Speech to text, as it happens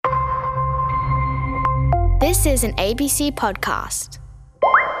This is an ABC podcast.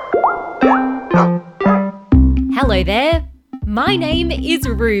 Hello there. My name is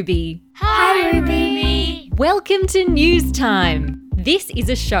Ruby. Hi, Ruby. Welcome to News Time. This is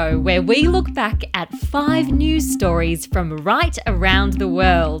a show where we look back at 5 news stories from right around the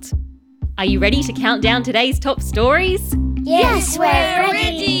world. Are you ready to count down today's top stories? Yes, we're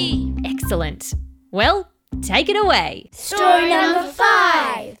ready. Excellent. Well, take it away. Story number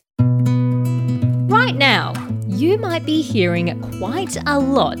 5. Right now, you might be hearing quite a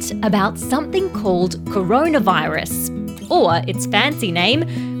lot about something called coronavirus, or its fancy name,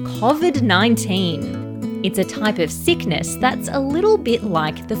 COVID-19. It's a type of sickness that's a little bit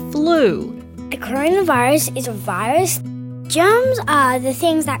like the flu. The coronavirus is a virus. Germs are the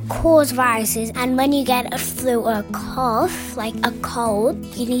things that cause viruses, and when you get a flu or a cough, like a cold,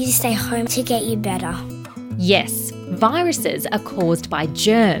 you need to stay home to get you better. Yes, viruses are caused by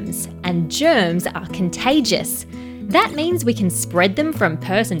germs, and germs are contagious. That means we can spread them from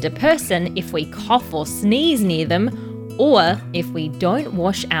person to person if we cough or sneeze near them, or if we don't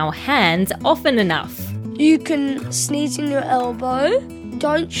wash our hands often enough. You can sneeze in your elbow.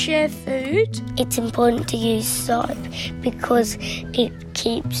 Don't share food. It's important to use soap because it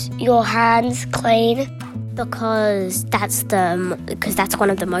keeps your hands clean. Because that's one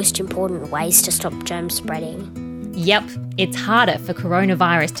of the most important ways to stop germs spreading. Yep, it's harder for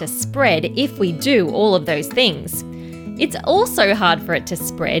coronavirus to spread if we do all of those things. It's also hard for it to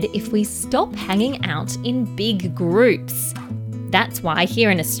spread if we stop hanging out in big groups. That's why here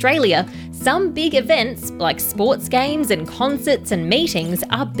in Australia, some big events like sports games and concerts and meetings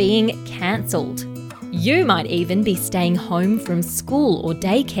are being cancelled. You might even be staying home from school or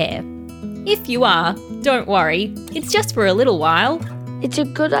daycare. If you are, don't worry, it's just for a little while. It's a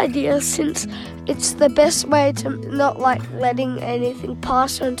good idea since it's the best way to not letting anything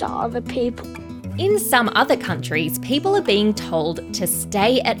pass on to other people. In some other countries, people are being told to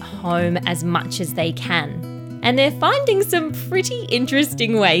stay at home as much as they can. And they're finding some pretty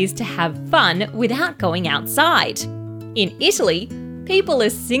interesting ways to have fun without going outside. In Italy, people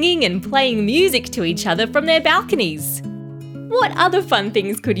are singing and playing music to each other from their balconies. What other fun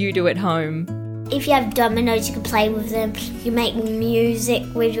things could you do at home? If you have dominoes, you can play with them. You make music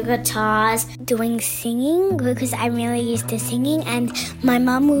with your guitars. Doing singing, because I'm really used to singing, and my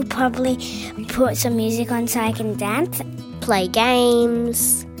mum will probably put some music on so I can dance. Play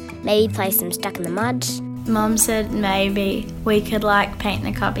games, maybe play some Stuck in the Mud. Mum said maybe we could paint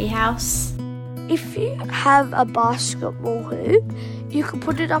the cubby house. If you have a basketball hoop, you can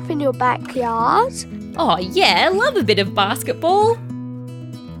put it up in your backyard. Oh yeah, love a bit of basketball.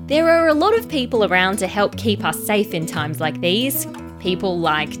 There are a lot of people around to help keep us safe in times like these. People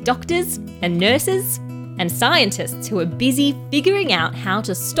like doctors and nurses and scientists who are busy figuring out how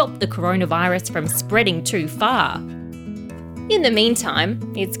to stop the coronavirus from spreading too far. In the meantime,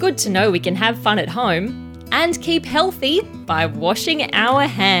 it's good to know we can have fun at home and keep healthy by washing our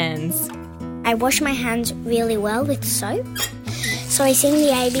hands. I wash my hands really well with soap. So I sing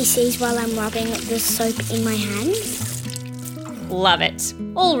the ABCs while I'm rubbing the soap in my hands. Love it.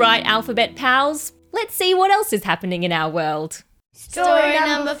 All right, Alphabet pals, let's see what else is happening in our world. Story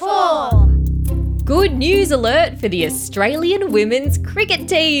number 4. Good news alert for the Australian women's cricket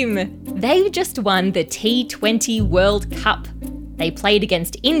team. They've just won the T20 World Cup. They played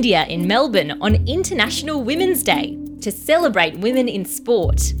against India in Melbourne on International Women's Day to celebrate women in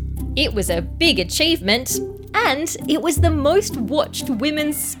sport. It was a big achievement, and it was the most watched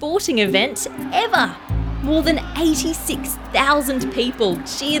women's sporting event ever. More than 86,000 people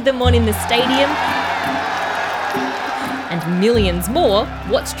cheered them on in the stadium, and millions more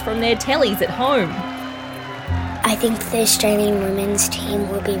watched from their tellies at home. I think the Australian women's team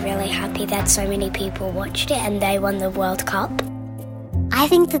will be really happy that so many people watched it and they won the World Cup. I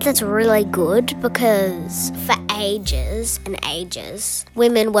think that that's really good because for ages and ages,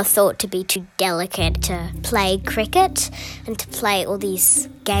 women were thought to be too delicate to play cricket and to play all these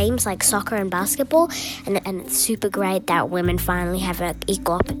games like soccer and basketball. And it's super great that women finally have an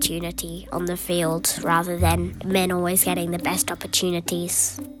equal opportunity on the field rather than men always getting the best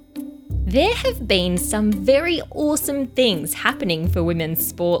opportunities. There have been some very awesome things happening for women's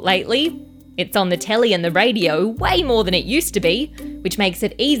sport lately. It's on the telly and the radio way more than it used to be, which makes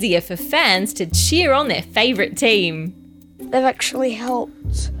it easier for fans to cheer on their favourite team. They've actually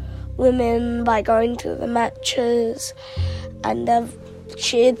helped women by going to the matches and they've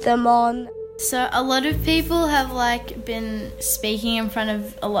cheered them on. So a lot of people have been speaking in front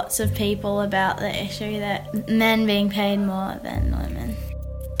of lots of people about the issue that men being paid more than women.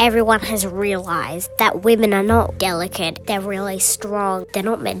 Everyone has realised that women are not delicate, they're really strong, they're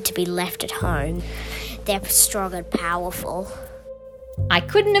not meant to be left at home. they're strong and powerful. I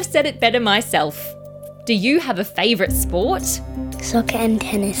couldn't have said it better myself. Do you have a favourite sport? Soccer and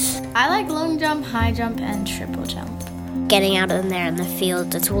tennis. I like long jump, high jump, and triple jump. Getting out in there in the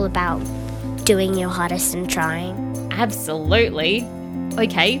field, it's all about doing your hardest and trying. Absolutely.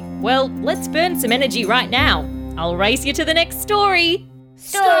 Okay, well, let's burn some energy right now. I'll race you to the next story.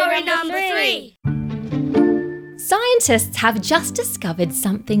 Story number 3. Scientists have just discovered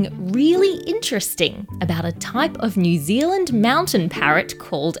something really interesting about a type of New Zealand mountain parrot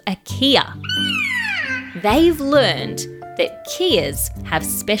called a kea. They've learned that keas have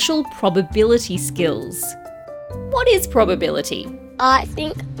special probability skills. What is probability? I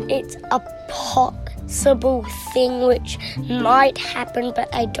think it's a possible thing which might happen,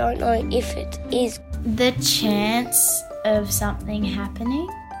 but I don't know if it is. The chance of something happening?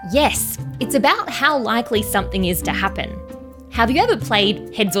 Yes, it's about how likely something is to happen. Have you ever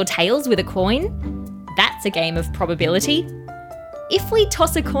played heads or tails with a coin? That's a game of probability. If we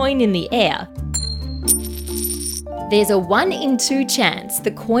toss a coin in the air, there's a 1 in 2 chance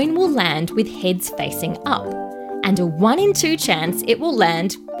the coin will land with heads facing up, and a 1 in 2 chance it will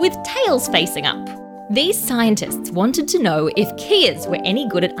land with tails facing up. These scientists wanted to know if keas were any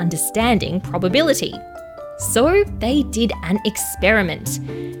good at understanding probability. So they did an experiment.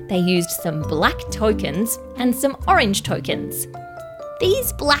 They used some black tokens and some orange tokens.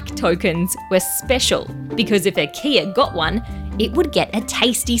 These black tokens were special because if a kea got one, it would get a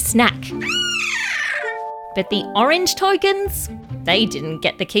tasty snack. But the orange tokens, they didn't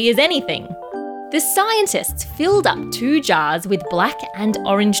get the keas anything. The scientists filled up 2 jars with black and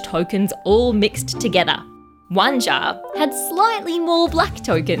orange tokens all mixed together. One jar had slightly more black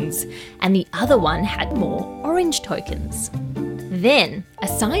tokens, and the other one had more orange tokens. Then, a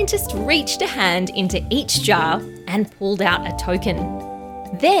scientist reached a hand into each jar and pulled out a token.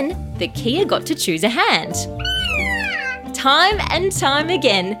 Then, the kea got to choose a hand. Time and time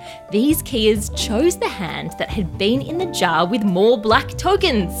again, these keas chose the hand that had been in the jar with more black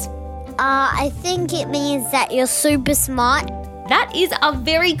tokens. I think it means that you're super smart. That is a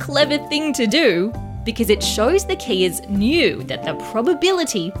very clever thing to do, because it shows the keas knew that the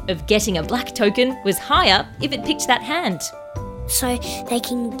probability of getting a black token was higher if it picked that hand. So they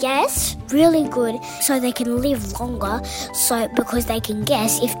can guess really good, so they can live longer, because they can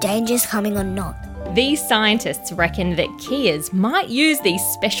guess if danger's coming or not. These scientists reckon that keas might use these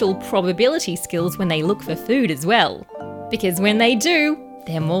special probability skills when they look for food as well, because when they do,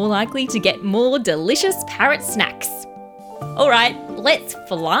 they're more likely to get more delicious parrot snacks. All right, let's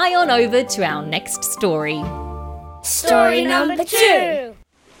fly on over to our next story. Story number 2.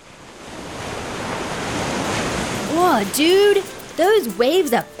 Whoa, dude, those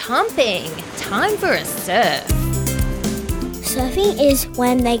waves are pumping. Time for a surf. Surfing is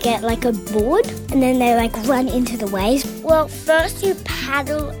when they get like a board and then they like run into the waves. Well, first you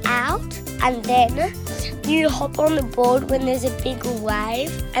paddle out and then you hop on the board when there's a big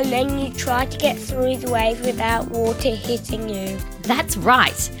wave and then you try to get through the wave without water hitting you. That's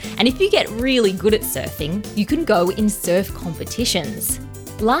right. And if you get really good at surfing, you can go in surf competitions.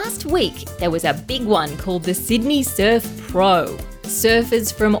 Last week, there was a big one called the Sydney Surf Pro.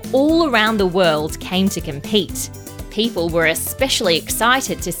 Surfers from all around the world came to compete. People were especially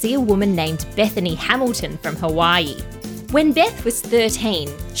excited to see a woman named Bethany Hamilton from Hawaii. When Beth was 13,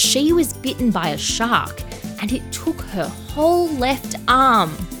 she was bitten by a shark and it took her whole left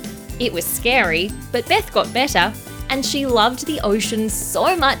arm. It was scary, but Beth got better and she loved the ocean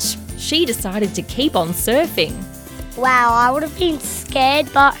so much she decided to keep on surfing. Wow, I would have been scared,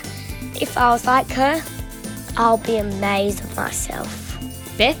 but if I was like her, I'll be amazed at myself.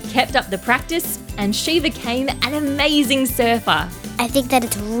 Beth kept up the practice and she became an amazing surfer. I think that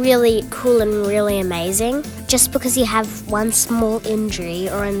it's really cool and really amazing. Just because you have one small injury,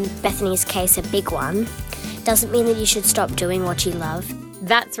 or in Bethany's case a big one, doesn't mean that you should stop doing what you love.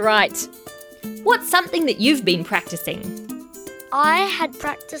 That's right. What's something that you've been practicing? I had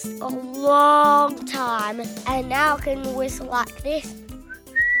practiced a long time and now I can whistle like this.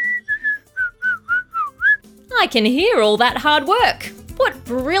 I can hear all that hard work. What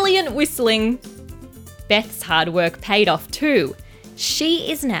brilliant whistling. Beth's hard work paid off too. She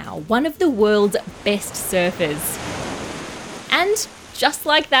is now one of the world's best surfers. And just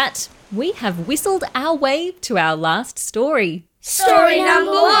like that, we have whistled our way to our last story. Story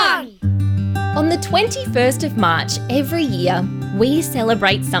number 1. On the 21st of March every year, we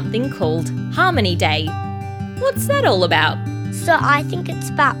celebrate something called Harmony Day. What's that all about? So I think it's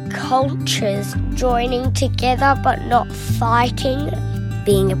about cultures joining together but not fighting.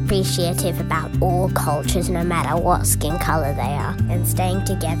 being appreciative about all cultures, no matter what skin colour they are, and staying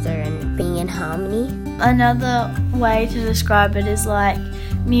together and being in harmony. Another way to describe it is like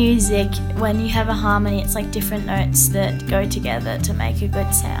music. When you have a harmony, it's like different notes that go together to make a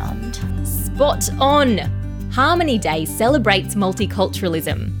good sound. Spot on! Harmony Day celebrates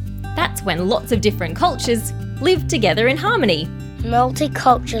multiculturalism. That's when lots of different cultures live together in harmony.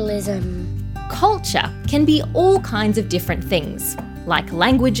 Multiculturalism. Culture can be all kinds of different things, like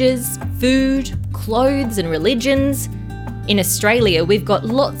languages, food, clothes and religions. In Australia, we've got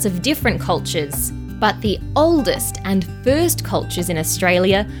lots of different cultures, but the oldest and first cultures in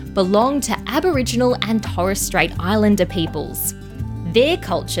Australia belong to Aboriginal and Torres Strait Islander peoples. Their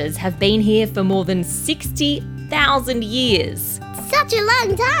cultures have been here for more than 60,000 years. Such a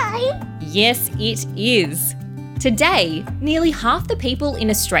long time! Yes, it is. Today, nearly half the people in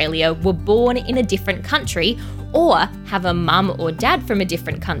Australia were born in a different country or have a mum or dad from a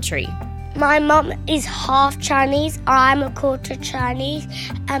different country. My mum is half Chinese, I'm a quarter Chinese,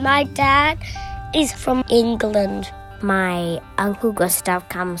 and my dad is from England. My Uncle Gustav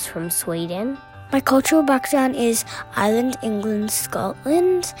comes from Sweden. My cultural background is Ireland, England,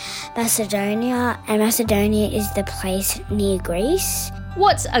 Scotland, Macedonia, and Macedonia is the place near Greece.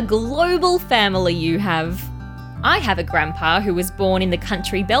 What a global family you have. I have a grandpa who was born in the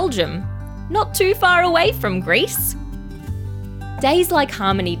country Belgium, not too far away from Greece. Days like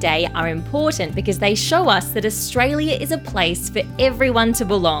Harmony Day are important because they show us that Australia is a place for everyone to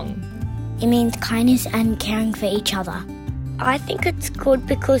belong. It means kindness and caring for each other. I think it's good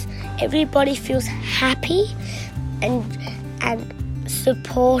because everybody feels happy and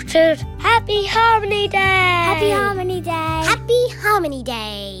supported. Happy Harmony Day! Happy Harmony Day! Happy Harmony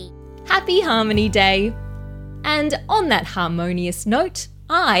Day! Happy Harmony Day! And on that harmonious note,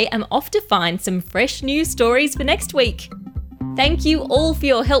 I am off to find some fresh news stories for next week. Thank you all for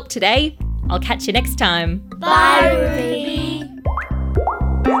your help today. I'll catch you next time. Bye, Ruby!